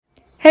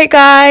Hey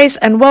guys,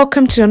 and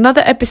welcome to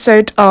another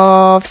episode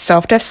of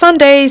Self-Dev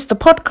Sundays, the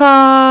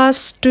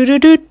podcast.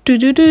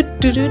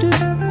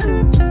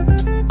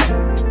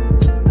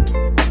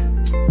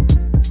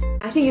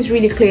 I think it's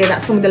really clear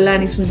that some of the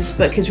learnings from this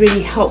book has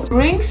really helped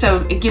bring.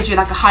 So it gives you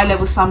like a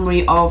high-level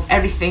summary of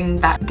everything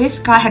that this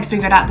guy had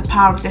figured out, the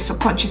power of the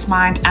subconscious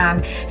mind,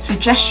 and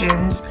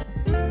suggestions.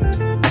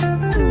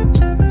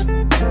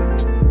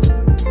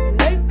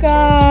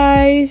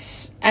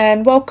 Guys,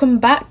 and welcome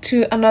back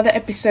to another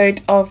episode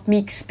of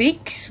Meek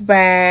Speaks,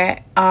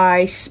 where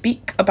I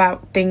speak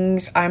about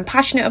things I'm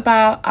passionate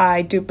about.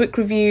 I do book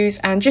reviews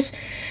and just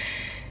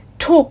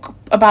talk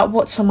about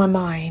what's on my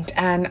mind,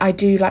 and I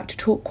do like to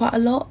talk quite a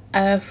lot.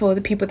 For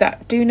the people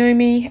that do know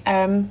me,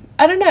 I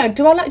don't know,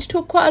 do I like to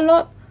talk quite a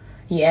lot?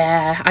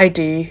 Yeah, I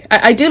do.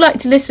 I do like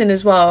to listen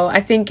as well. I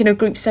think in a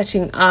group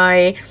setting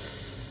I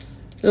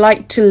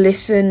like to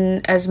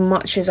listen as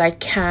much as I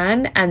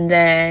can and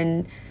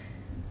then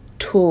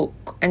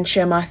talk and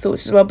share my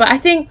thoughts as well. But I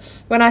think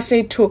when I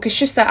say talk, it's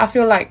just that I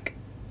feel like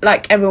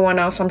everyone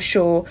else, I'm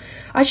sure,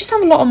 I just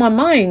have a lot on my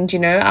mind,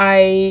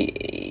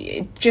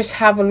 I just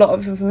have a lot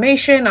of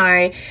information.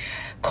 I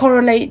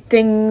correlate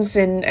things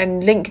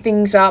and link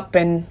things up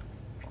and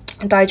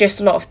digest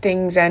a lot of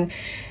things, and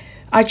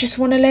I just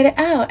want to let it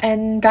out,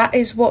 and that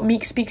is what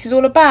Meek Speaks is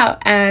all about.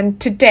 And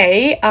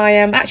today I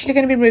am actually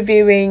going to be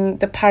reviewing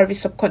The Power of Your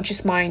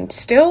Subconscious Mind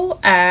still.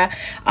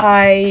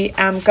 I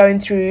am going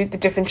through the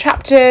different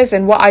chapters,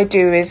 and what I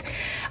do is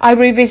I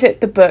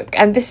revisit the book,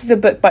 and this is the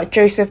book by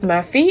Joseph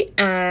Murphy,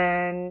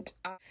 and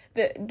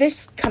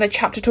this kind of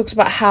chapter talks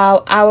about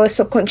how our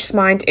subconscious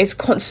mind is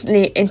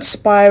constantly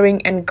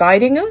inspiring and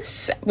guiding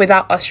us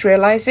without us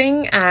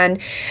realizing. And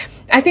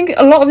I think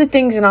a lot of the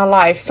things in our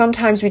life,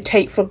 sometimes we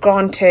take for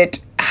granted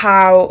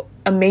how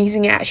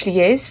amazing it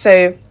actually is.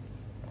 So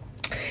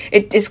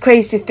it is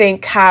crazy to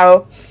think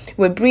how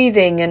we're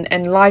breathing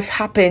and life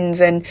happens,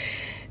 and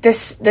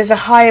there's a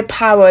higher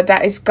power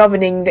that is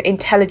governing the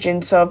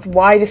intelligence of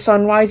why the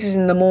sun rises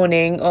in the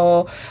morning,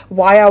 or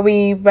why are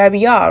we where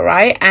we are,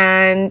 right?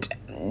 And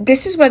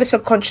this is where the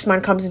subconscious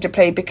mind comes into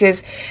play,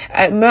 because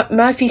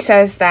Murphy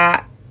says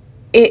that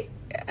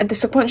the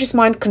subconscious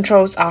mind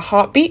controls our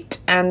heartbeat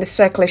and the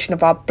circulation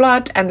of our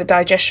blood and the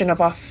digestion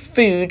of our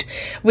food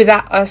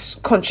without us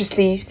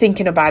consciously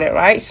thinking about it,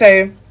 right?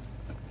 So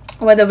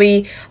whether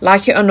we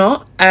like it or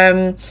not,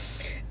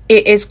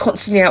 it is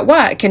constantly at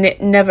work, and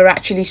it never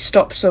actually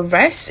stops or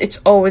rests. It's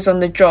always on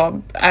the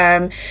job.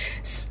 And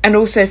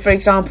also, for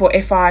example,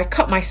 if I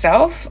cut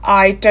myself,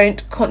 I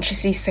don't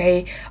consciously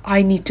say,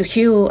 I need to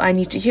heal.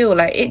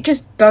 Like, it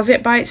just does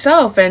it by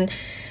itself. And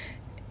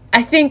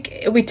I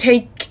think we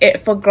take it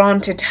for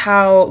granted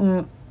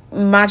how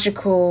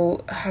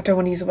magical, I don't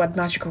want to use the word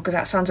magical because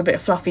that sounds a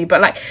bit fluffy,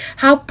 but like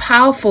how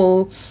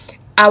powerful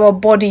our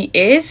body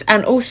is,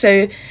 and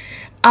also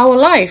our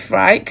life,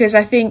 right? Because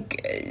I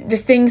think the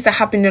things that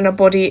happen in our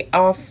body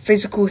are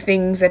physical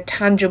things, they're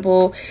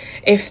tangible.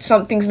 If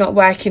something's not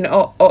working,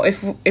 or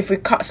if we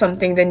cut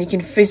something, then you can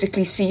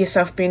physically see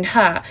yourself being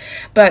hurt.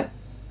 But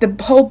the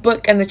whole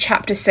book and the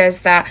chapter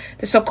says that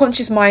the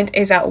subconscious mind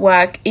is at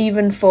work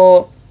even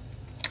for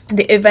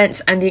the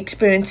events and the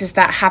experiences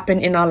that happen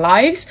in our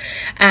lives,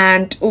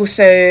 and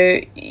also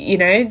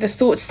the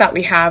thoughts that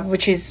we have,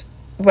 which is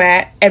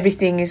where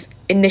everything is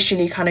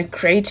initially kind of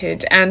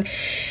created. And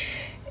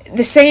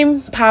the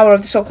same power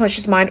of the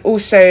subconscious mind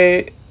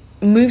also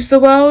moves the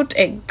world,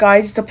 it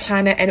guides the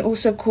planet, and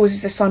also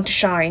causes the sun to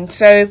shine.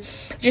 So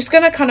just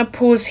gonna kind of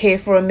pause here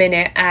for a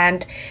minute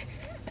and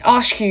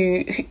ask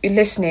you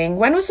listening,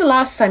 when was the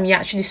last time you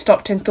actually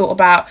stopped and thought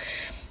about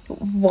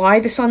why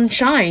the sun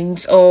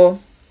shines, or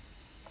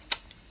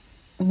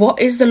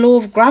what is the law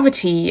of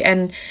gravity,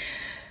 and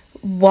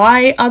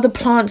why are the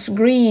plants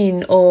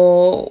green,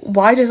 or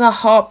why does our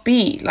heart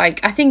beat? Like,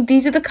 I think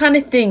these are the kind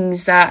of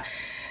things that,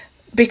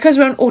 because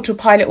we're on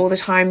autopilot all the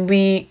time,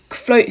 we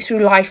float through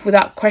life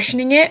without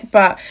questioning it.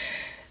 But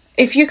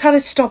if you kind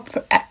of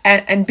stop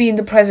and be in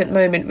the present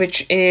moment,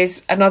 which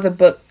is another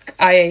book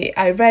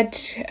I read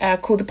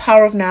called The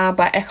Power of Now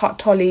by Eckhart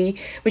Tolle,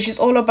 which is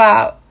all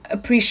about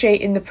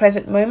appreciating the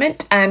present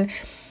moment. And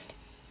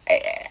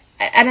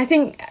I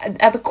think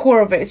at the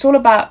core of it, it's all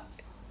about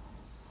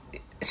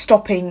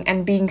stopping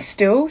and being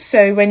still.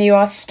 So when you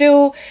are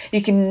still,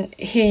 you can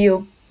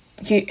hear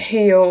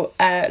your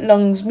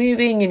lungs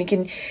moving, and you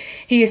can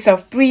hear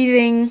yourself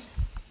breathing.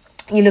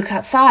 You look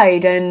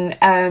outside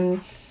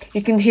and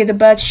you can hear the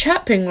birds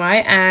chirping,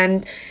 right?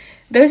 And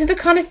those are the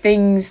kind of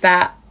things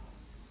that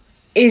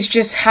is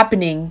just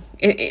happening.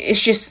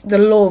 It's just the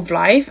law of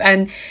life.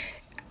 And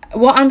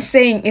what I'm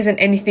saying isn't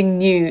anything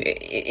new.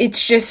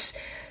 It's just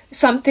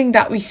something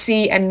that we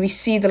see, and we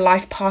see the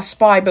life pass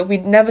by, but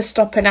we'd never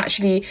stop and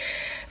actually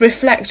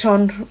reflect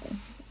on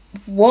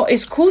what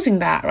is causing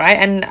that, right?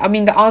 And I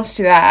mean, the answer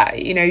to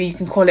that, you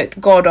can call it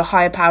God or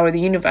higher power of the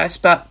universe,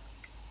 but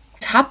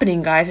it's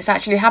happening, guys. It's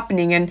actually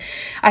happening. And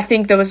I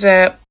think there was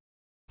a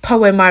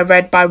poem I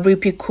read by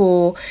Rupi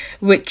Kaur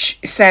which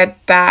said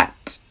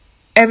that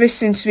ever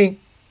since we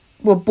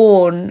were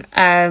born,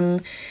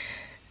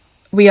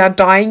 we are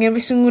dying every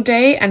single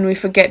day and we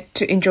forget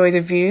to enjoy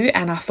the view.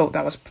 And I thought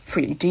that was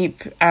pretty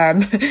deep.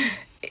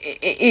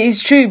 It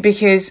is true,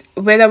 because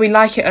whether we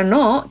like it or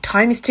not,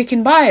 time is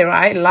ticking by,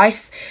 right?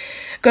 Life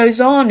goes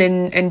on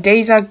and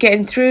days are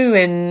getting through,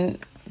 and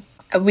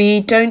we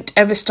don't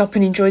ever stop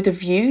and enjoy the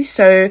view.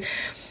 So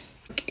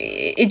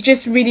it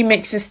just really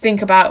makes us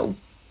think about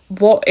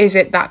what is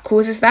it that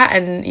causes that.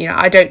 And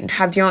I don't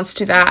have the answer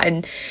to that,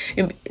 and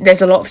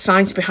there's a lot of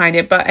science behind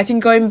it. But I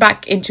think going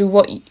back into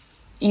what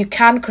you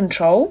can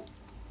control,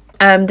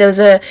 there was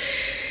a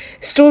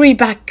story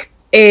back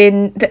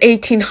in the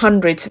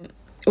 1800s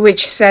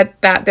which said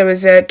that there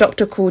was a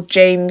doctor called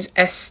James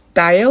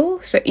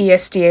Esdaile, so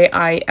Esdaille,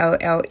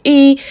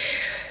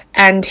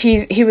 and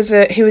he was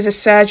a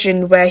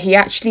surgeon where he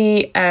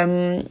actually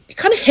kind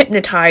of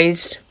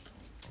hypnotized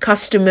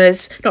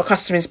patients.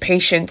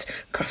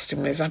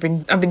 I've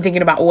been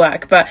thinking about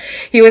work, but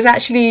he was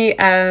actually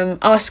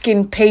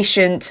asking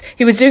patients.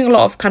 He was doing a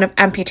lot of kind of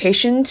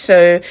amputation.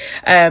 So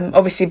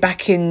obviously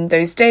back in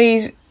those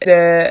days,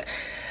 the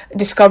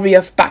discovery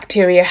of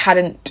bacteria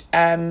hadn't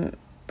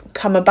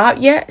come about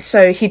yet,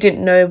 so he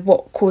didn't know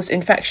what caused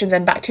infections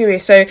and bacteria.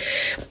 So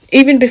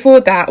even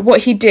before that,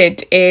 what he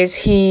did is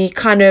he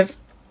kind of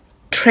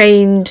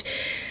trained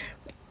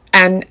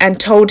and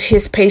told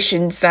his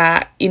patients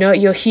that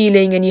you're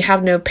healing and you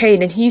have no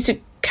pain, and he used to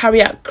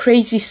carry out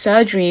crazy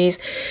surgeries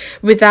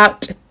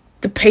without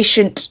the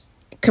patient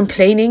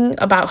complaining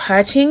about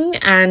hurting,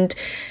 and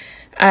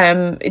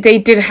they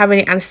didn't have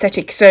any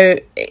anesthetic. So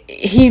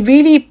he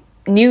really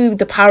knew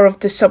the power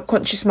of the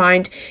subconscious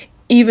mind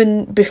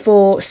even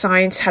before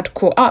science had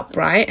caught up,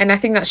 right? And I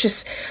think that's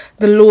just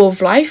the law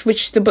of life,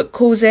 which the book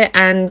calls it.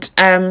 And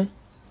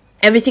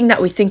everything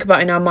that we think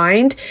about in our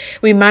mind,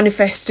 we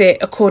manifest it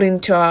according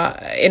to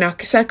our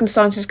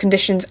circumstances,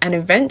 conditions, and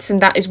events,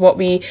 and that is what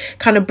we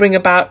kind of bring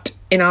about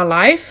in our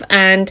life.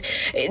 And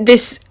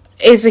this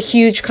is a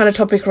huge kind of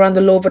topic around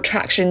the law of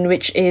attraction,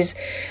 which is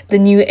the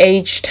new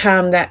age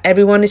term that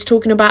everyone is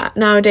talking about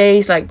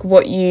nowadays. Like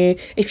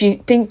if you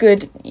think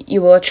good, you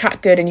will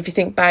attract good, and if you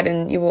think bad,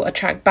 and you will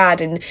attract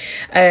bad. And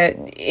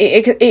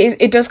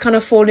it does kind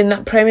of fall in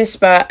that premise.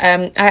 But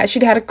I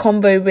actually had a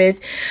convo with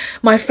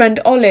my friend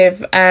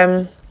Olive,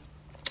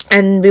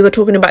 and we were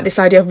talking about this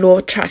idea of law of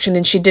attraction,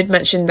 and she did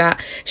mention that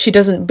she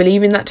doesn't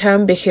believe in that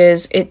term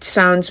because it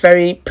sounds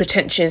very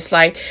pretentious.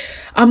 Like,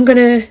 I'm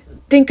gonna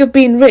think of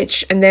being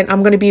rich and then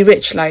I'm going to be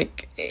rich.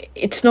 Like,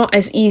 it's not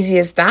as easy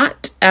as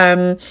that,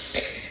 and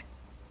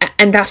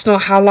that's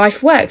not how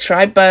life works,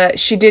 right? But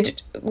she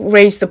did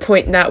raise the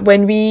point that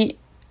when we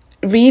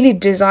really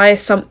desire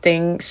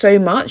something so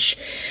much,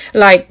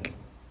 like,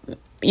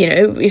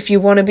 if you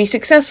want to be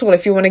successful,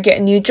 if you want to get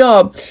a new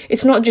job,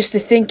 it's not just the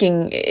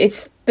thinking,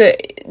 it's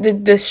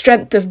the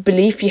strength of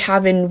belief you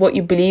have in what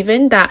you believe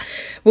in that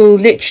will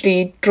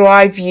literally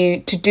drive you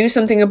to do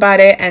something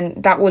about it,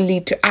 and that will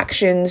lead to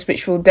actions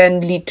which will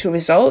then lead to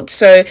results.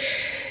 So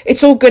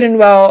it's all good and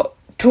well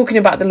talking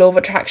about the law of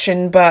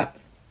attraction, but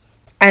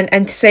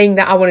and saying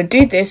that I want to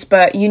do this,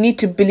 but you need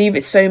to believe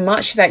it so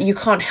much that you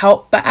can't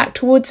help but act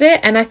towards it.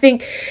 And I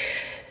think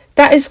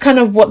that is kind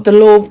of what the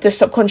law of the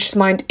subconscious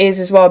mind is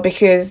as well,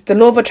 because the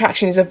law of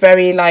attraction is a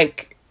very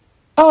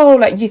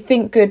you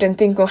think good and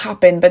think will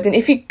happen. But then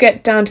if you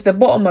get down to the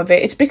bottom of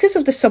it, it's because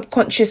of the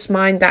subconscious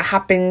mind that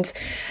happens,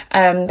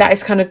 that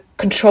is kind of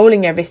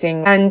controlling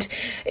everything. And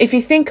if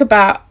you think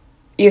about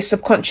your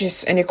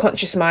subconscious and your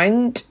conscious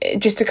mind,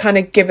 just to kind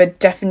of give a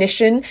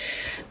definition,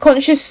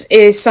 conscious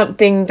is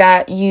something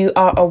that you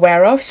are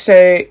aware of.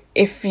 So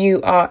if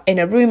you are in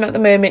a room at the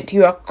moment,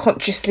 you are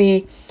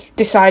consciously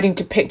deciding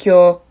to pick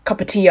your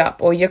cup of tea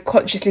up, or you're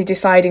consciously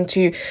deciding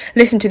to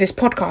listen to this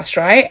podcast,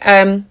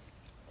 right?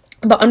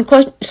 But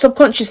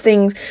subconscious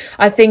things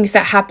are things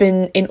that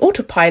happen in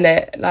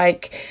autopilot,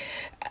 like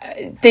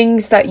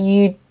things that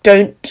you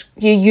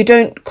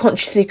don't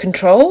consciously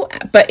control,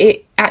 but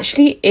it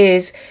actually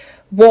is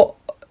what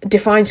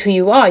defines who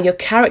you are, your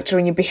character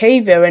and your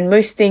behavior. And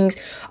most things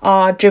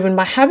are driven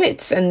by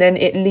habits, and then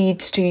it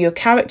leads to your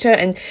character.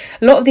 And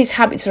a lot of these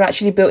habits are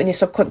actually built in your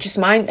subconscious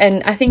mind.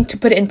 And I think, to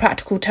put it in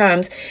practical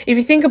terms, if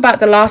you think about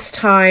the last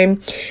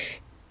time,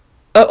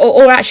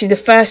 or actually the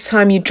first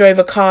time you drove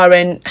a car,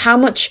 and how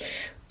much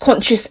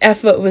conscious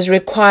effort was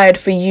required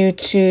for you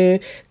to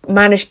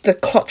manage the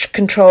clutch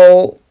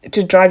control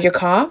to drive your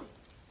car,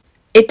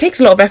 it takes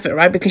a lot of effort,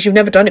 right? Because you've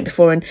never done it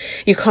before, and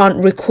you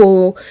can't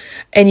recall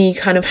any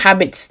kind of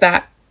habits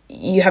that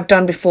you have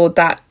done before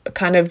that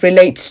kind of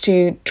relates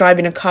to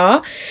driving a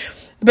car.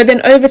 But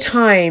then over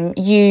time,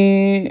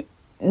 you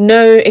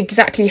know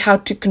exactly how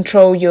to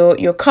control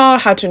your car,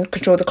 how to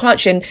control the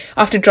clutch, and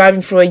after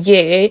driving for a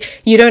year,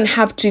 you don't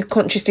have to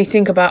consciously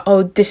think about,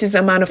 oh, this is the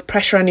amount of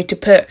pressure I need to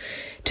put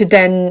to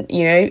then,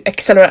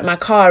 accelerate my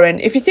car. And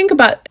if you think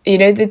about,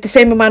 the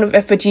same amount of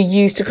effort you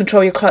use to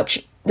control your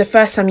clutch the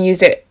first time you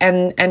used it,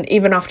 and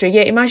even after a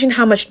year, imagine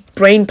how much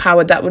brain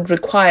power that would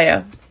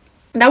require.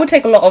 That would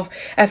take a lot of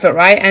effort,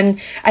 right? And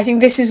I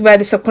think this is where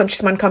the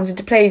subconscious mind comes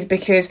into place,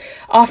 because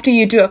after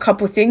you do a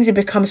couple of things, it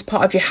becomes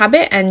part of your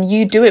habit and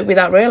you do it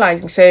without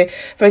realizing. So,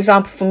 for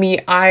example, for me,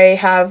 I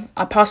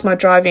passed my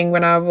driving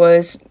when I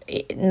was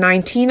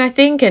 19, I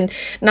think, and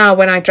now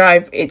when I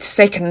drive, it's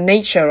second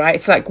nature, right?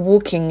 It's like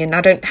walking, and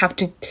I don't have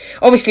to.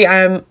 Obviously,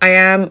 I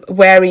am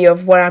wary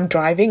of where I'm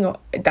driving.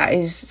 That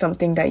is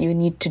something that you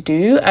need to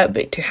do a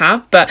bit to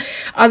have, but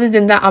other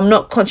than that, I'm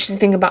not consciously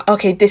thinking about,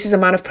 okay, this is the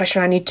amount of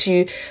pressure I need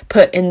to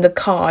put in the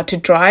car to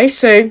drive.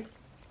 So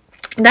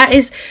that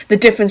is the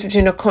difference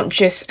between a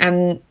conscious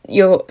and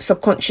your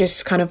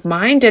subconscious kind of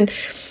mind. And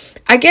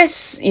I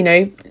guess, you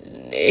know,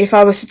 if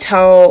I was to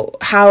tell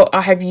how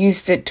I have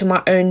used it to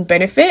my own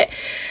benefit,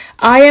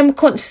 I am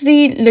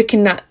constantly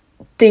looking at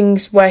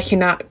things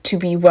working out to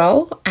be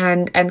well,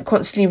 and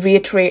constantly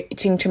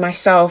reiterating to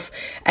myself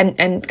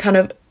and kind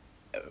of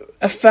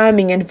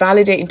affirming and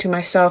validating to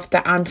myself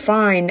that I'm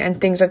fine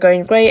and things are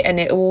going great, and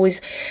it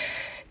always,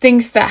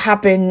 things that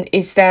happen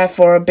is there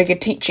for a bigger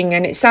teaching.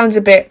 And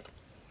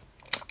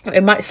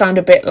it might sound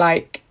a bit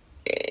like,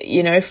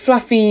 you know,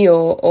 fluffy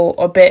or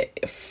a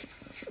bit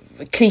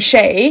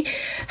cliche.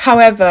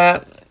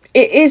 However,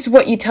 it is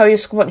what you tell your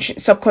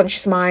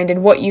subconscious mind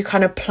and what you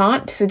kind of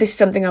plant. So this is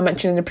something I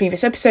mentioned in the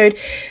previous episode.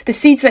 The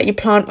seeds that you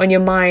plant on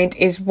your mind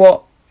is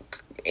what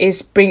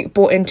is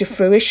brought into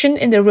fruition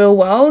in the real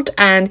world.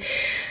 And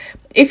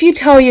if you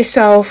tell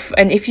yourself,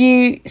 and if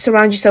you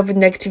surround yourself with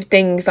negative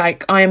things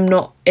like I am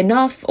not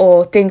enough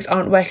or things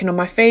aren't working on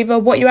my favor,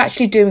 what you're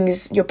actually doing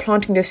is you're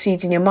planting those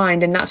seeds in your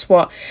mind, and that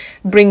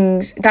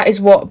is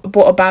what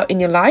brought about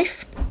in your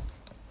life.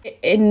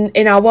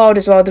 In our world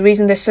as well, the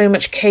reason there's so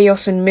much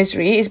chaos and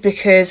misery is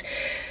because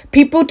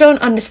people don't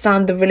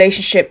understand the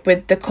relationship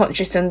with the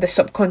conscious and the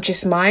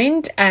subconscious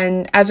mind.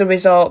 And as a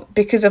result,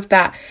 because of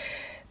that,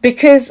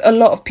 because a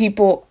lot of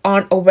people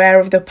aren't aware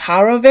of the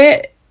power of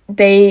it,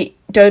 they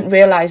don't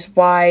realize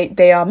why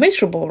they are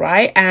miserable,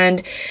 right?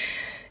 And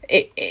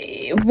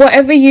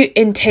whatever you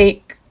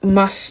intake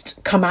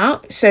must come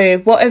out. So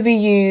whatever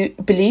you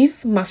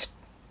believe must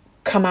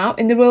come out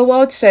in the real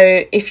world.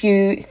 So if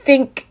you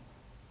think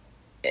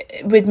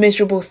with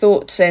miserable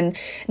thoughts and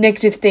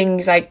negative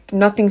things like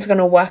nothing's going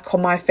to work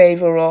on my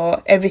favor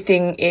or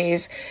everything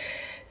is,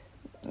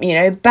 you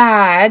know,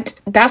 bad,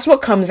 that's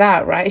what comes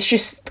out, right? It's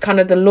just kind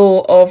of the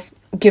law of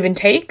give and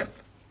take.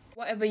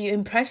 Whatever you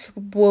impress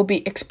will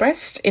be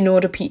expressed in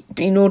order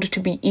to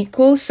be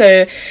equal.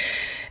 So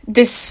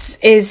this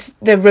is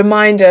the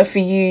reminder for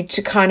you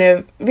to kind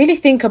of really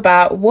think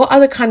about what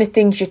other kind of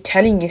things you're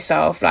telling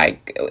yourself.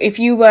 Like if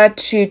you were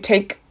to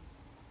take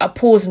a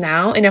pause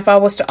now, and if I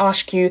was to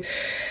ask you,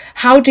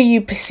 how do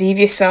you perceive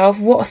yourself?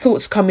 What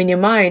thoughts come in your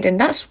mind? And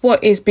that's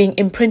what is being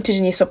imprinted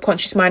in your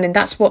subconscious mind, and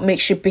that's what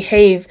makes you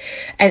behave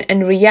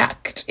and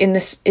react in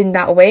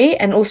that way,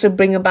 and also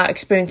bring about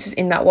experiences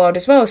in that world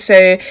as well.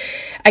 So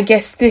I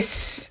guess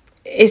this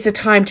is the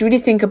time to really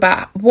think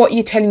about what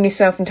you're telling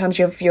yourself in terms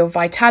of your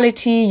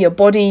vitality, your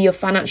body, your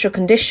financial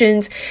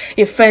conditions,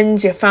 your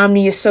friends, your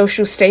family, your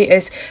social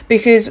status,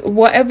 because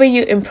whatever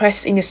you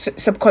impress in your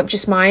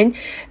subconscious mind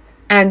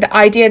and the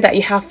idea that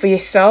you have for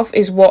yourself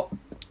is what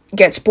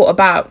gets brought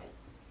about.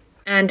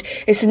 And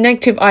it's the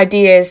negative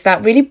ideas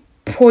that really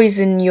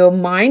poison your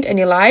mind and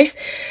your life.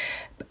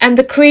 And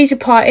the crazy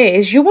part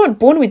is you weren't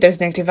born with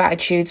those negative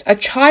attitudes. A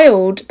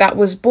child that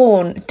was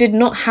born did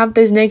not have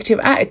those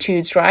negative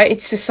attitudes, right?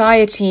 It's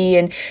society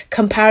and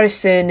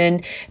comparison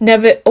and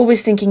never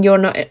always thinking you're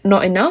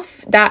not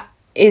enough. That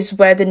is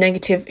where the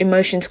negative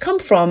emotions come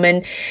from.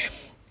 And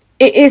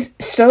it is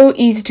so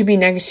easy to be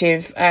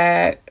negative,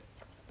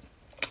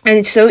 and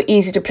it's so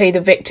easy to play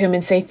the victim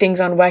and say things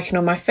aren't working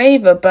on my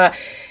favor. But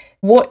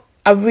what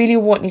I really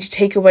want you to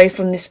take away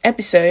from this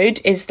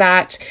episode is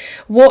that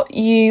what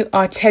you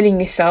are telling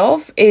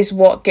yourself is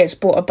what gets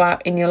brought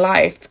about in your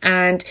life.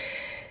 And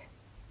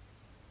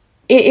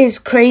it is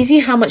crazy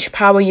how much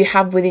power you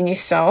have within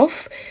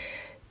yourself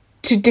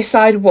to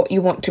decide what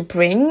you want to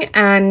bring.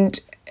 And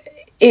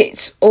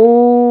it's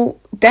all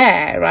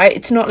there, right?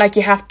 It's not like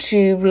you have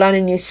to learn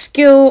a new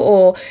skill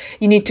or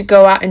you need to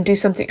go out and do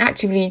something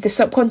actively. The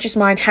subconscious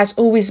mind has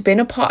always been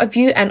a part of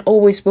you and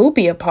always will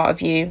be a part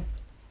of you.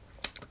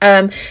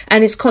 And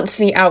it's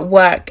constantly at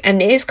work,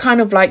 and it is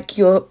kind of like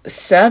your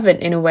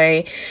servant in a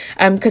way,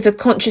 because the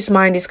conscious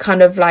mind is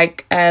kind of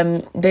like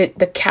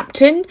the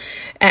captain,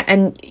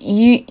 and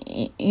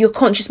your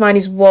conscious mind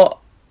is what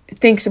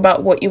thinks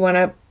about what you want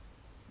to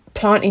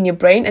plant in your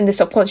brain, and the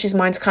subconscious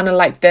mind's kind of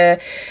like the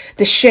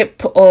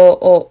ship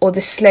or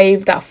the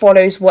slave that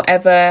follows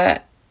whatever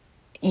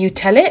you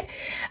tell it.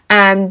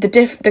 And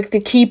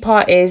the key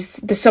part is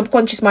the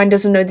subconscious mind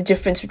doesn't know the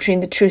difference between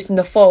the truth and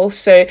the false.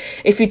 So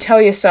if you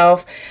tell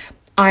yourself,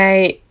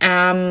 I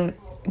am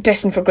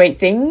destined for great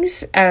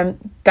things,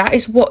 that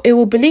is what it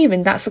will believe,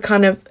 and that's the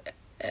kind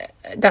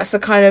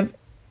of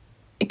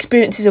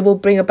experiences it will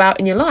bring about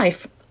in your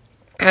life.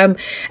 And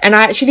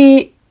I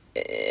actually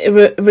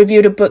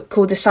reviewed a book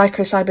called The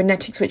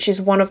Psycho-Cybernetics, which is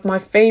one of my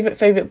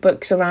favorite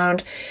books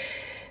around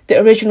the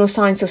original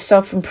science of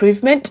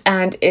self-improvement,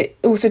 and it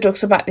also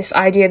talks about this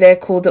idea there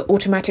called the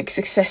automatic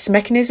success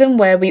mechanism,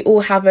 where we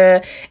all have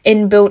a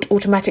inbuilt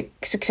automatic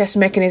success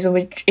mechanism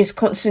which is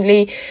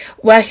constantly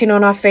working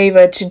on our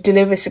favor to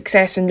deliver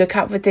success and look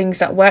out for things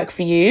that work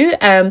for you,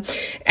 and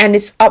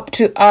it's up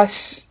to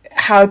us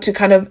how to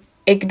kind of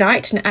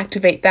ignite and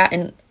activate that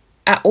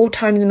at all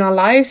times in our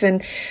lives.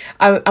 And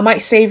I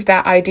might save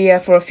that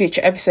idea for a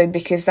future episode,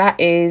 because that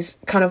is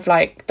kind of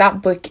like,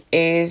 that book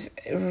is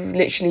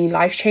literally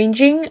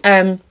life-changing.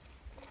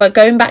 But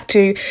going back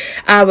to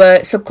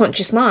our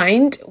subconscious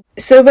mind,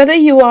 so whether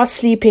you are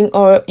sleeping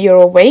or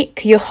you're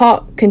awake, your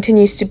heart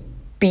continues to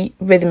beat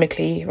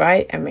rhythmically,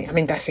 right? I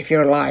mean that's if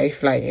you're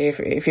alive. Like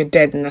if you're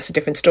dead, then that's a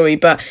different story.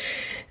 But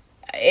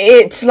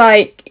it's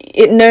like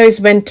it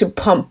knows when to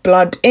pump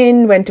blood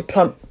in, when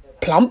to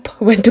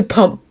when to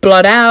pump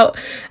blood out,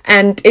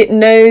 and it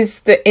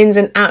knows the ins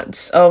and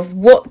outs of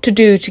what to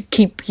do to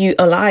keep you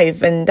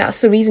alive. And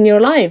that's the reason you're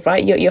alive,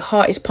 right? Your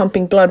heart is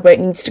pumping blood where it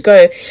needs to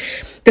go.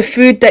 The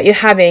food that you're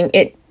having,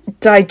 it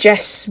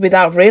digests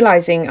without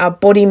realizing. Our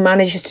body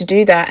manages to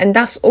do that, and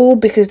that's all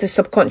because the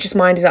subconscious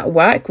mind is at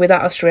work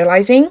without us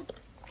realizing.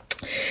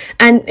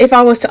 And if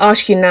I was to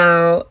ask you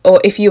now, or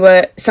if you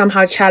were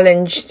somehow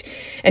challenged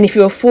and if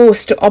you were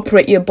forced to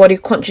operate your body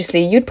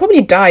consciously, you'd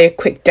probably die a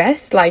quick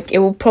death. Like, it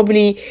will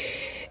probably,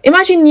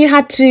 imagine you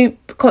had to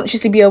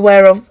consciously be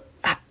aware of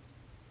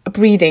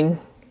breathing.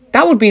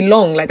 That would be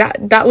long. Like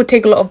that would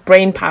take a lot of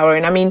brain power.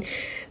 And I mean,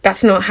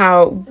 that's not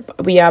how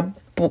we are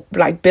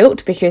like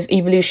built, because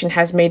evolution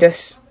has made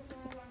us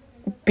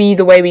be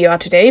the way we are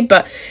today.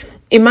 But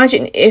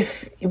imagine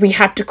if we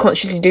had to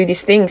consciously do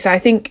these things. So I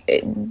think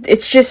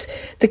it's just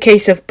the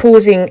case of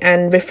pausing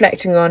and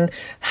reflecting on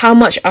how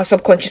much our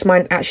subconscious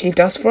mind actually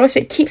does for us.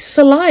 It keeps us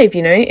alive,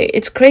 you know,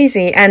 it's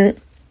crazy. And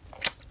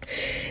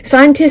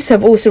scientists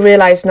have also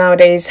realized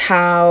nowadays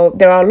how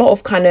there are a lot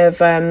of kind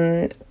of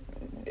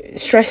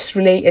stress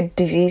related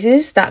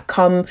diseases that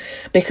come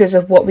because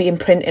of what we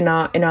imprint in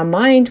our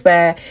mind,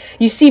 where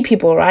you see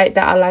people, right,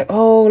 that are like,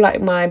 oh,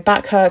 like my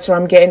back hurts or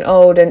I'm getting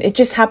old, and it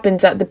just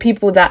happens that the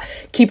people that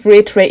keep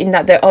reiterating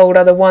that they're old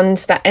are the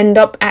ones that end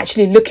up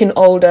actually looking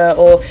older,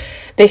 or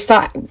they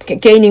start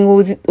gaining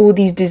all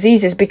these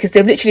diseases because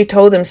they've literally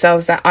told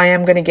themselves that I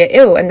am going to get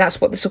ill, and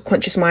that's what the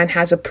subconscious mind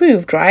has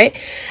approved, right?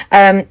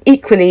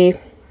 Equally,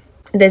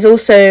 there's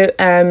also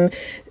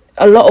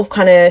a lot of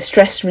kind of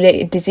stress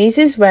related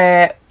diseases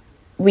where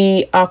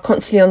we are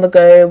constantly on the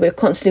go, we're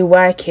constantly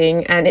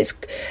working, and it's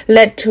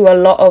led to a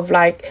lot of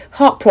like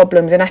heart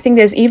problems. And I think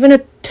there's even a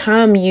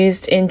term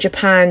used in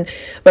Japan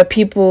where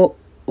people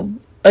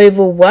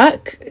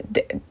overwork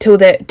till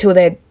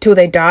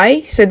they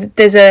die. So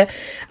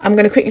I'm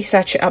going to quickly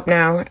search it up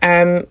now.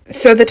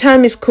 So the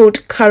term is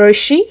called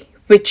karoshi,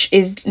 which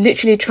is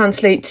literally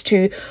translates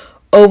to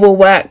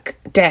overwork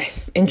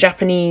death in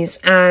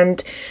Japanese,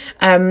 and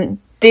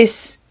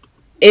this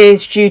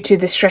is due to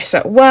the stress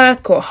at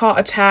work or heart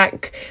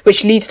attack,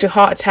 which leads to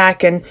heart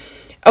attack. And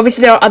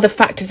obviously there are other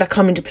factors that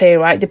come into play,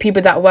 right? The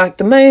people that work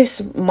the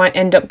most might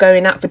end up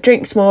going out for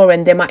drinks more,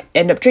 and they might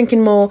end up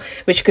drinking more,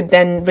 which could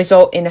then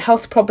result in a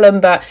health problem.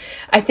 But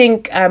I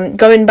think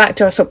going back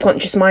to our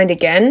subconscious mind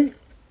again,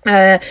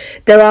 there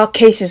are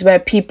cases where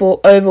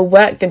people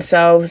overwork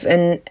themselves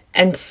and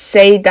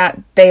say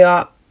that they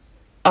are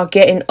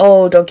getting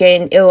old or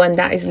getting ill, and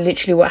that is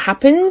literally what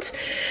happens.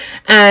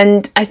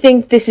 And I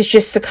think this is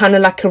just a kind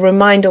of like a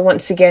reminder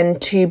once again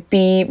to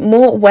be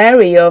more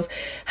wary of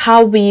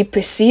how we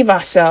perceive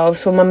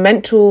ourselves from a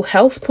mental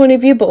health point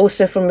of view, but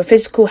also from a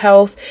physical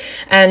health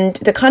and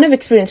the kind of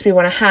experience we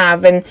want to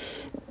have. And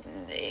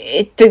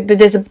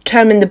there's a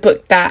term in the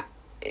book that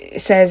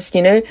says,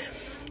 you know,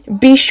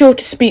 be sure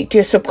to speak to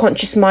your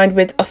subconscious mind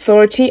with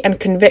authority and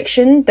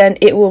conviction, then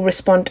it will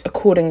respond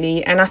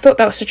accordingly. And I thought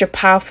that was such a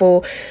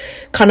powerful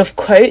kind of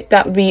quote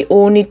that we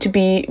all need to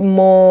be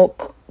more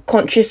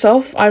conscious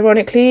of,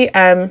 ironically,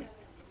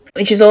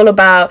 which is all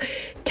about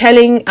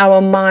telling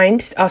our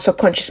mind, our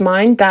subconscious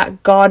mind,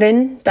 that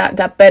garden,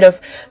 that bed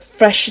of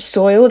fresh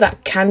soil,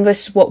 that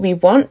canvas what we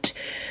want,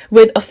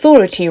 with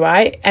authority,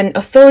 right? And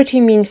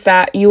authority means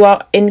that you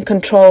are in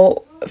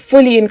control,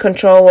 fully in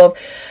control of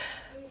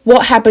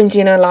what happens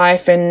in your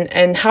life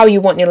and how you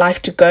want your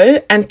life to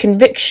go. And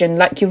conviction,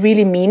 like you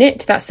really mean it,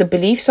 that's the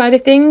belief side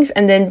of things.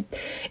 And then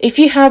if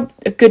you have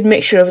a good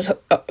mixture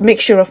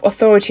of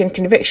authority and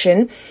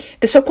conviction,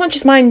 the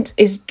subconscious mind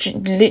is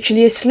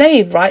literally a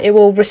slave, right? It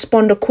will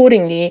respond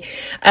accordingly.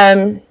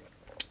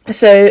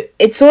 So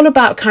it's all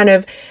about kind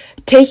of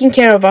taking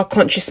care of our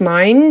conscious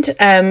mind,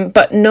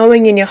 but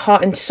knowing in your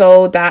heart and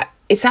soul that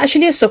it's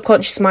actually a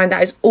subconscious mind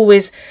that is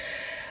always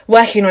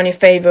working on your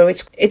favor.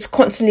 It's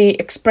constantly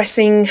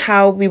expressing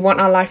how we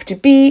want our life to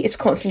be. It's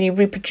constantly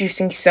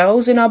reproducing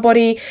cells in our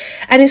body,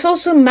 and it's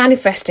also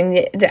manifesting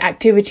the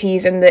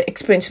activities and the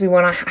experience we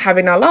want to have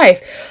in our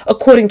life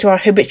according to our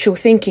habitual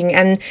thinking.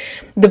 And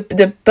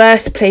the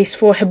birthplace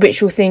for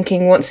habitual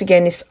thinking, once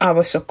again, is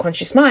our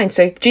subconscious mind.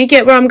 So do you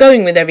get where I'm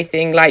going with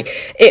everything?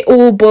 Like, it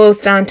all boils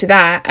down to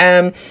that.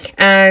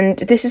 And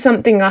this is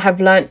something I have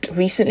learnt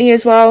recently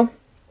as well.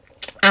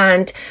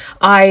 and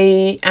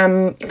I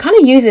am kind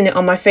of using it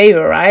on my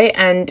favor, right?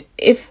 And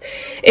if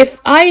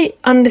I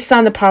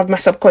understand the power of my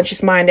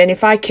subconscious mind, and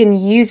if I can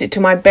use it to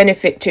my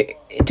benefit to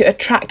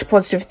attract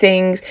positive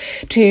things,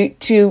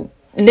 to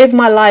live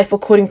my life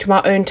according to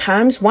my own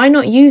terms, why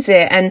not use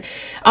it? And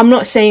I'm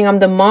not saying I'm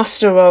the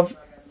master of,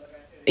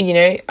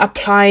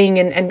 applying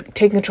and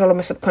taking control of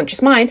my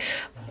subconscious mind.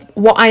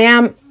 What I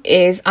am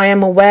is I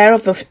am aware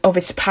of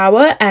its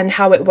power and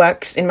how it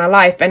works in my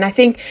life. And I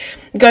think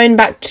going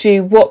back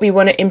to what we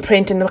want to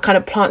imprint and the kind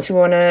of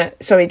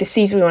the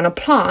seeds we want to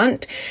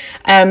plant,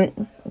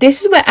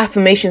 this is where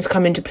affirmations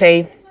come into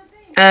play.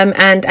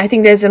 And I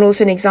think there's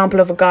also an example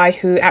of a guy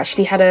who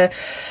actually had a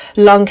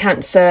lung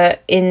cancer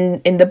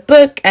in the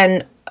book,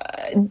 and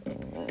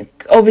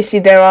obviously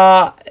there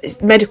are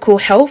medical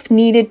help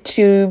needed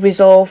to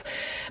resolve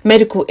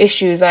medical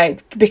issues.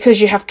 Like,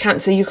 because you have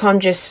cancer, you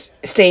can't just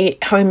stay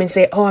home and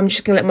say, oh, I'm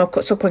just gonna let my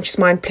subconscious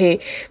mind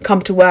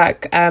come to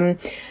work. There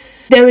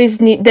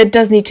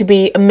does need to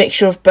be a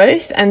mixture of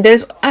both. And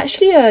there's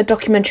actually a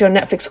documentary on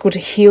Netflix called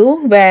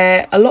Heal,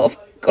 where a lot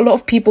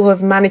of people who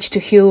have managed to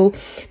heal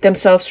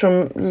themselves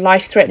from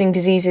life-threatening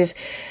diseases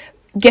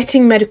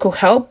getting medical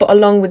help, but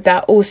along with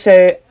that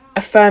also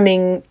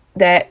affirming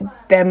their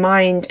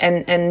mind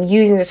and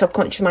using the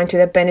subconscious mind to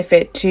their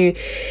benefit to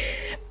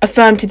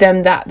affirm to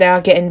them that they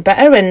are getting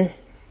better. And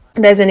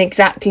there's an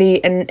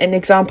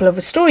example of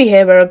a story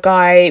here where a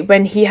guy,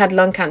 when he had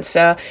lung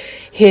cancer,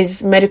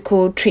 his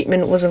medical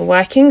treatment wasn't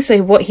working.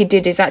 So what he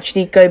did is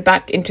actually go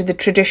back into the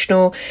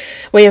traditional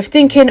way of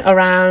thinking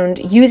around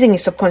using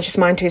his subconscious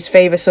mind to his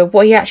favor. So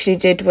what he actually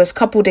did was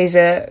couple times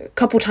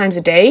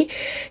a day,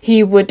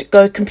 he would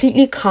go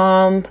completely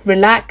calm,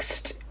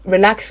 relaxing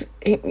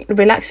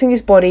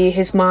his body,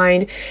 his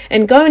mind,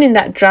 and going in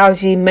that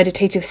drowsy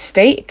meditative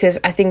state, because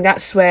I think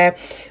that's when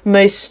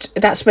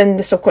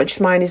the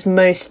subconscious mind is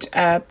most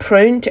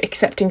prone to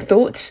accepting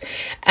thoughts.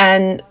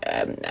 And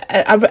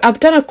I've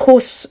done a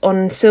course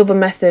on Silver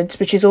Methods,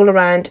 which is all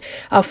around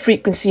our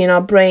frequency in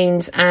our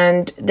brains,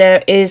 and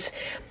there's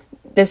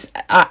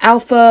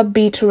alpha,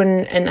 beta,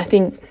 and I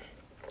think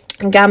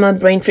gamma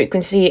brain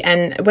frequency.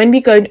 And when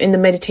we go in the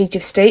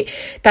meditative state,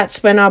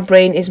 that's when our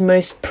brain is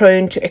most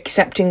prone to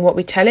accepting what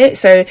we tell it.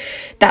 So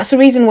that's the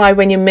reason why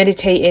when you're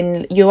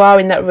meditating, you are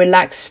in that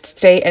relaxed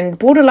state, and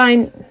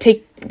borderline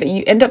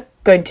you end up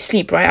going to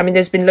sleep, right? I mean,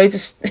 there's been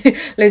loads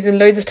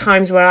of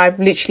times where I've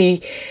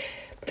literally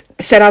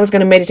said I was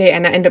going to meditate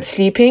and I end up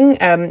sleeping,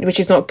 which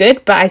is not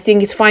good. But I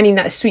think it's finding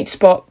that sweet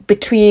spot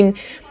between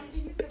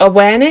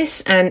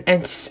awareness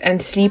and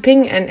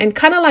sleeping, and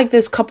kind of like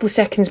those couple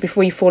seconds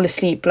before you fall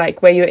asleep,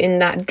 like where you're in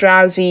that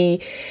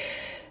drowsy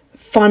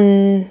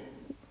fun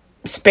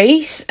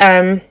space.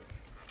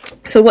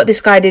 So what this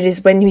guy did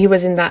is, when he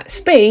was in that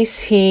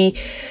space, he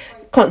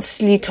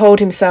constantly told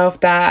himself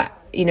that,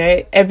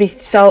 every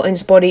cell in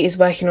his body is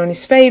working on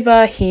his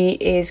favor, he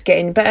is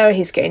getting better,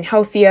 he's getting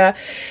healthier,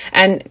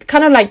 and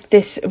kind of like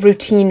this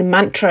routine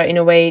mantra in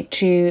a way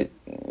to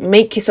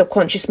make your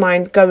subconscious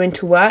mind go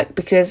into work,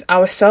 because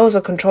our cells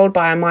are controlled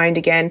by our mind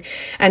again,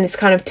 and it's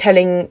kind of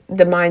telling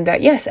the mind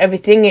that yes,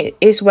 everything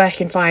is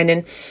working fine.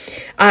 And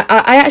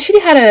I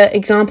actually had an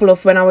example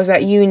of when I was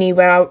at uni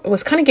where I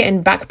was kind of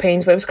getting back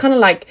pains, but it was kind of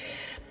like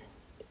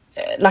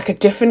a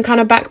different kind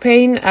of back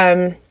pain,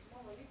 and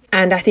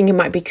I think it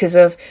might be because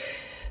of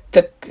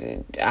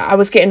I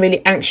was getting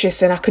really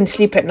anxious and I couldn't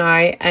sleep at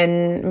night,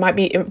 and might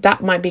be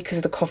because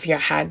of the coffee I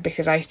had,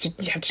 because I used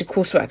to have to do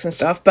coursework and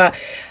stuff. But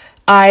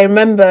I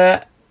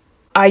remember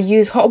I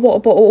used hot water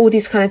bottle, all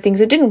these kind of things.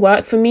 It didn't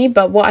work for me,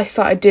 but what I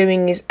started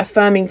doing is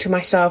affirming to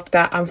myself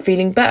that I'm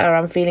feeling better,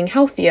 I'm feeling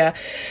healthier,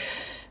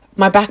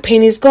 my back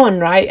pain is gone,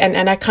 right?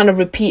 And I kind of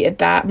repeated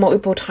that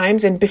multiple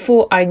times, and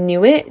before I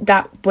knew it,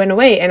 that went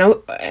away.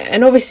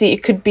 And obviously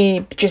it could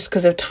be just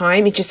because of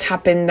time, it just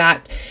happened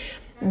that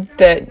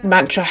the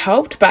mantra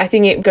helped. But I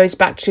think it goes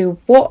back to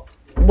what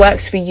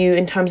works for you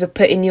in terms of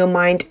putting your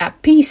mind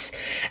at peace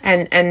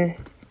and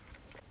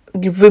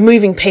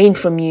removing pain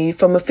from you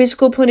from a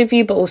physical point of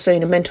view, but also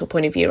in a mental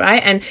point of view,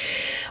 right? And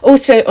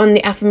also on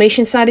the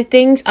affirmation side of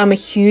things, I'm a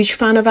huge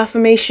fan of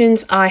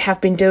affirmations. I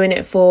have been doing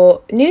it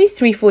for nearly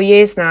 3-4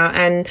 years now,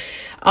 and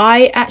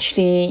I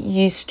actually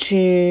used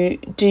to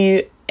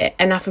do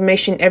an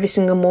affirmation every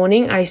single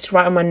morning. I used to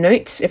write on my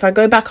notes. If I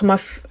go back on my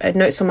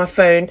notes on my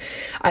phone,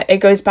 it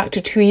goes back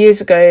to 2 years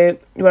ago,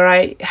 where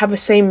I have the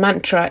same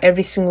mantra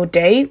every single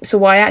day. So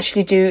what I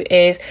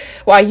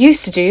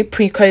used to do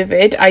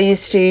pre-COVID, I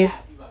used to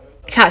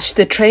catch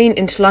the train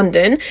into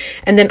London,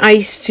 and then I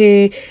used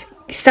to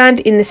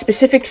stand in the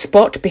specific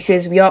spot,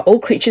 because we are all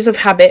creatures of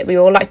habit. We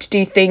all like to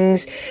do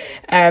things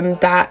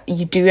that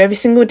you do every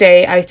single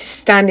day. I used to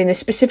stand in a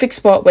specific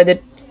spot where the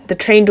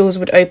train doors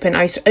would open.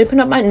 I used to open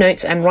up my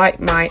notes and write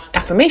my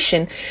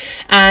affirmation.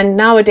 And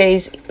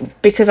nowadays,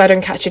 because I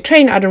don't catch a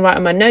train, I don't write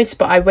on my notes,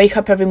 but I wake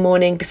up every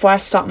morning before I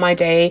start my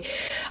day,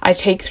 I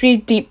take 3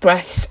 deep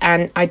breaths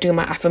and I do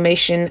my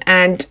affirmation.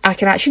 And I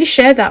can actually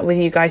share that with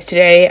you guys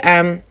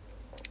today,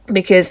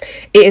 because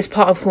it is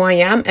part of who I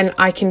am, and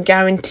I can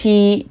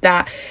guarantee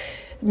that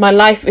my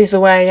life is the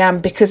way I am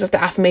because of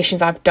the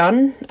affirmations I've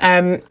done.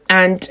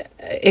 And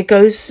it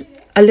goes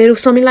a little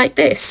something like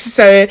this.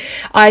 So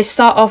I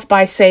start off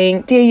by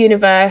saying, "Dear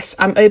universe,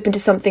 I'm open to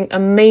something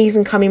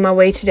amazing coming my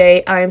way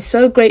today. I am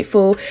so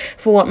grateful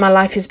for what my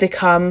life has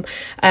become.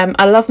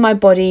 I love my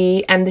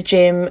body and the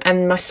gym,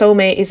 and my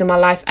soulmate is in my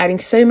life, adding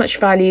so much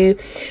value.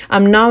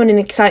 I'm now in an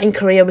exciting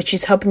career which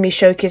is helping me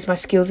showcase my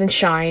skills and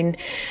shine.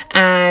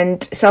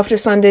 And Self Love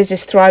Sundays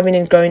is thriving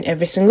and growing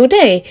every single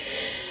day.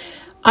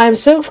 I am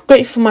so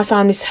grateful for my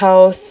family's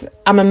health.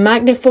 I'm a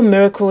magnet for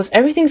miracles.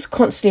 Everything's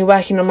constantly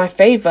working on my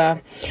favour.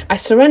 I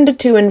surrender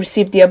to and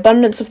receive the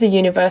abundance of the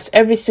universe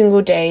every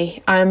single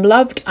day. I am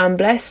loved, I'm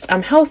blessed,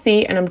 I'm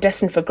healthy, and I'm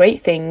destined for great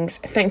things.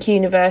 Thank you,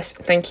 universe.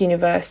 Thank you,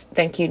 universe.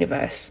 Thank you,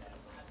 universe."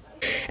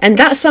 And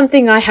that's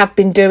something I have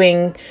been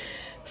doing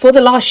for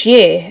the last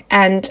year.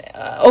 And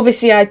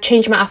obviously I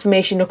changed my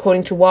affirmation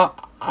according to what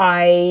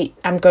I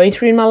am going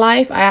through in my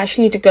life. I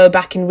actually need to go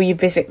back and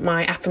revisit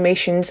my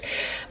affirmations,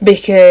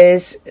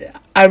 because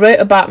I wrote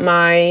about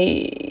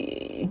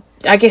the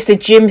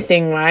gym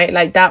thing, right?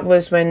 Like, that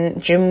was when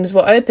gyms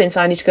were open,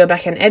 so I need to go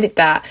back and edit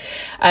that.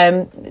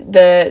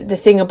 The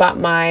thing about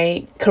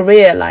my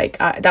career,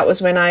 that was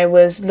when I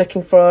was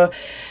looking for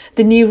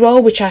the new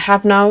role, which I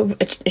have now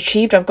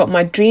achieved. I've got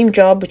my dream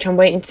job, which I'm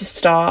waiting to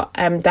start.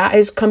 That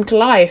has come to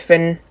life.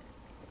 And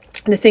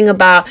the thing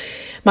about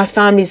my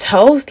family's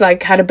health,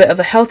 had a bit of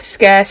a health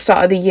scare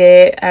start of the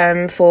year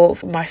for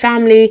my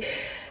family.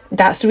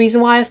 That's the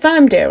reason why I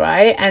affirmed it,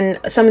 right? And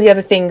some of the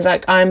other things,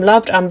 like I'm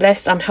loved, I'm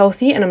blessed, I'm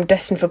healthy, and I'm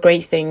destined for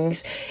great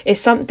things,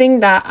 is something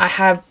that I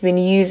have been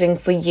using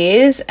for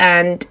years,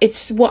 and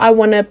it's what I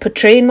want to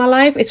portray in my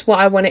life. It's what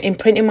I want to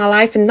imprint in my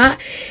life, and that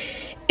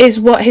is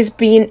what has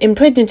been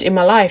imprinted in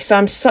my life. So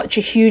I'm such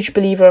a huge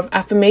believer of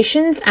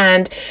affirmations.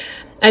 And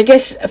I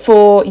guess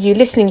for you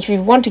listening, if you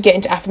want to get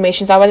into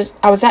affirmations, I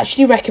was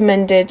actually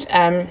recommended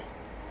a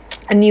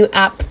new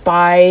app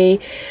by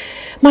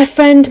my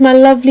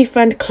lovely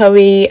friend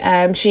Chloe.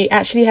 She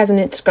actually has an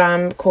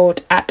Instagram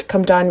called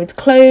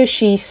 @ComeDineWithChloe.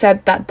 She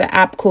said that the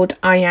app called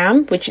I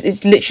Am, which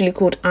is literally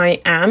called I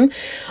Am,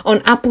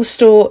 on Apple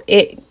Store,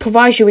 it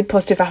provides you with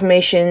positive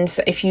affirmations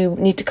that if you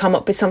need to come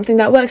up with something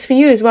that works for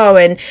you as well.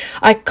 And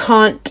I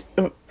can't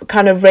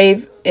kind of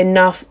rave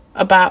enough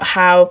about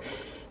how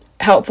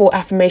helpful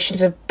affirmations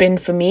have been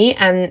for me.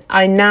 And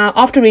I now,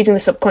 after reading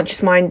the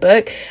Subconscious Mind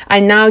book, I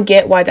now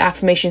get why the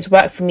affirmations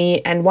work for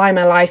me and why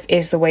my life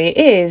is the way it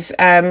is.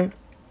 And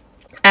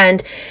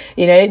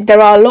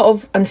there are a lot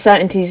of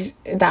uncertainties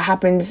that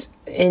happens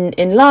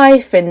in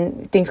life,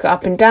 and things go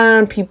up and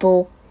down,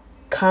 people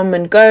come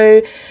and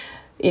go.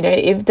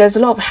 If there's a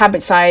lot of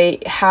habits I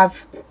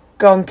have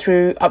gone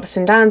through ups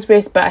and downs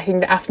with, but I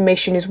think the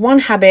affirmation is one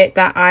habit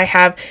that I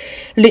have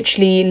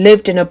literally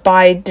lived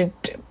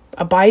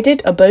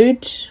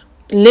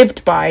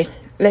by.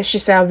 Let's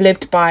just say I've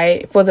lived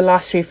by for the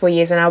last 3-4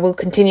 years, and I will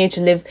continue to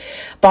live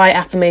by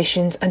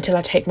affirmations until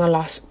I take my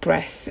last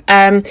breath.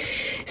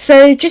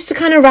 So just to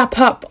kind of wrap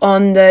up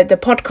on the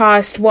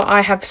podcast, what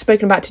I have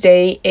spoken about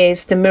today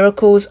is the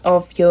miracles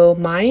of your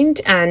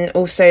mind, and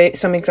also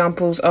some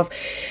examples of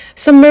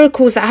some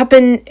miracles that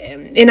happen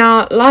in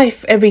our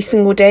life every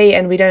single day,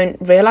 and we don't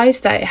realize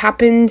that it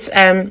happens.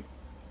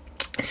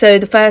 So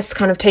the first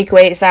kind of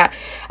takeaway is that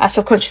our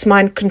subconscious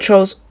mind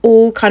controls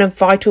all kind of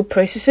vital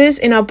processes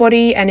in our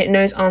body, and it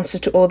knows answers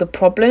to all the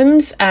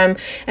problems. And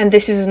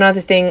this is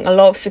another thing a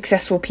lot of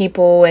successful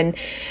people and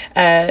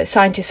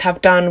scientists have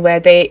done, where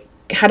they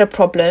had a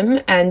problem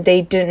and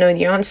they didn't know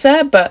the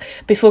answer, but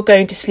before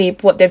going to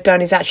sleep, what they've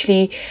done is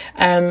actually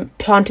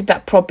planted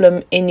that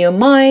problem in your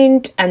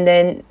mind, and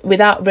then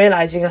without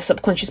realizing, our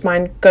subconscious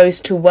mind goes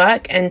to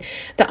work, and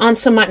the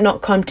answer might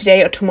not come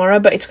today or tomorrow,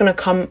 but it's going to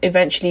come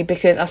eventually,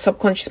 because our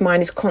subconscious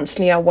mind is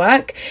constantly at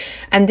work.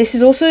 And this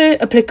is also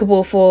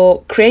applicable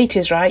for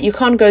creators, right? You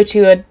can't go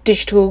to a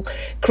digital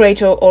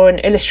creator or an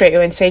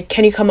illustrator and say,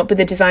 can you come up with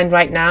a design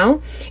right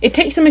now? It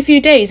takes them a few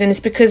days, and it's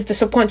because the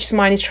subconscious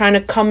mind is trying to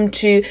come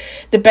to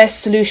the best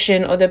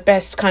solution or the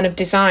best kind of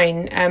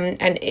design,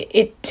 and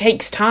it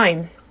takes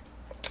time.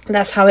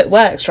 That's how it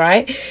works,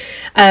 right?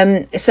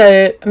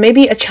 So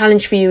maybe a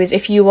challenge for you is,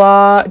 if you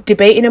are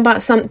debating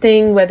about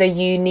something, whether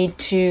you need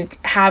to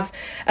have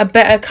a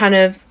better kind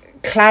of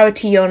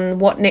clarity on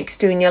what next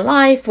to do in your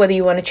life, whether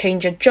you want to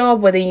change your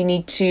job, whether you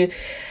need to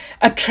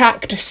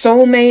attract a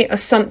soulmate or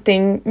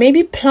something,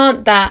 maybe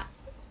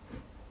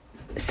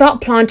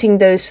start planting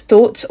those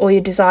thoughts or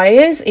your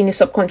desires in your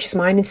subconscious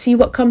mind and see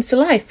what comes to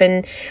life,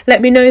 and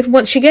let me know if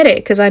once you get it,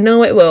 because I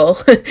know it will.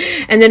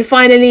 And then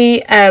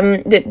finally,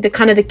 the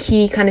kind of the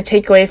key kind of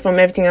takeaway from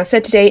everything I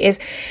said today is,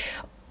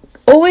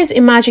 always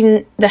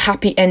imagine the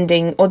happy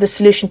ending or the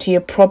solution to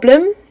your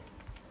problem.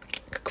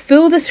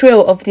 Feel the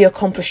thrill of the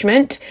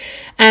accomplishment,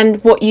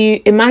 and what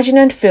you imagine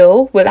and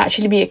feel will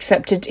actually be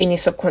accepted in your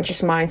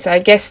subconscious mind. So I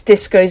guess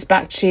this goes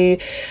back to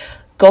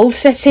goal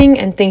setting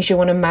and things you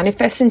want to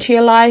manifest into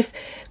your life.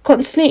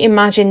 Constantly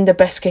imagine the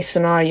best case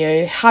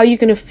scenario, how you're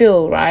going to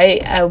feel,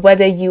 right?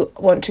 Whether you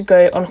want to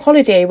go on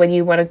holiday, whether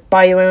you want to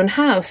buy your own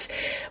house,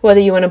 whether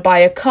you want to buy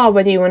a car,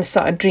 whether you want to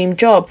start a dream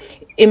job.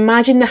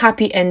 imagine the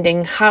happy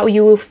ending, how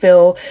you will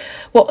feel,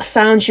 what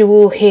sounds you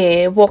will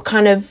hear, what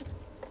kind of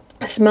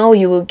smell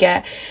you will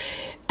get,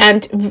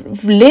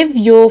 and live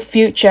your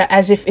future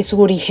as if it's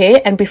already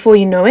here, and before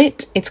you know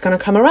it, it's going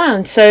to come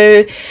around.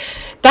 So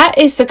that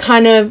is the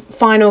kind of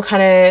final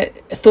kind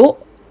of thought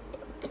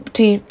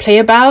to play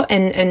about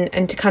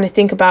and to kind of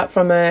think about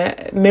from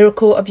a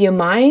miracle of your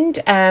mind.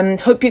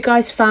 Hope you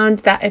guys found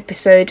that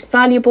episode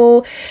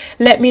valuable.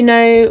 Let me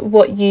know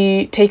what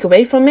you take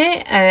away from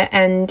it,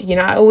 and you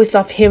know, I always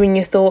love hearing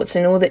your thoughts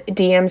and all the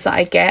DMs that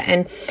I get.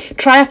 And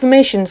try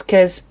affirmations,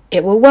 because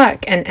it will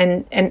work,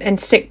 and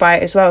stick by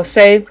it as well.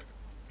 So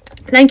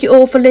thank you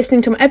all for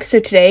listening to my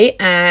episode today,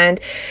 and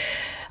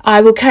I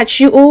will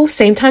catch you all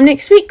same time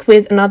next week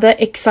with another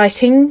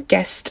exciting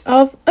guest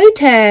of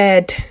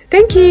OTED.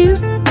 Thank you.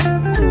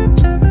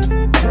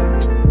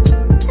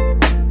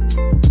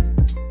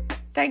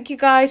 Thank you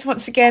guys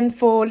once again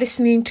for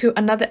listening to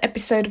another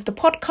episode of the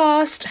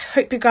podcast.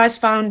 Hope you guys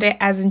found it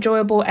as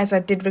enjoyable as I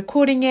did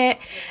recording it.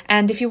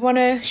 And if you want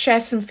to share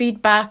some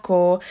feedback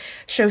or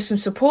show some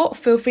support,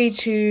 feel free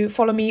to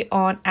follow me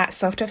on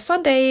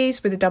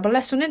 @SelfDev with a double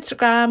S on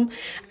Instagram.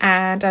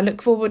 And I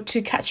look forward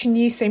to catching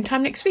you same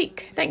time next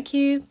week. Thank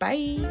you.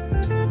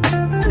 Bye.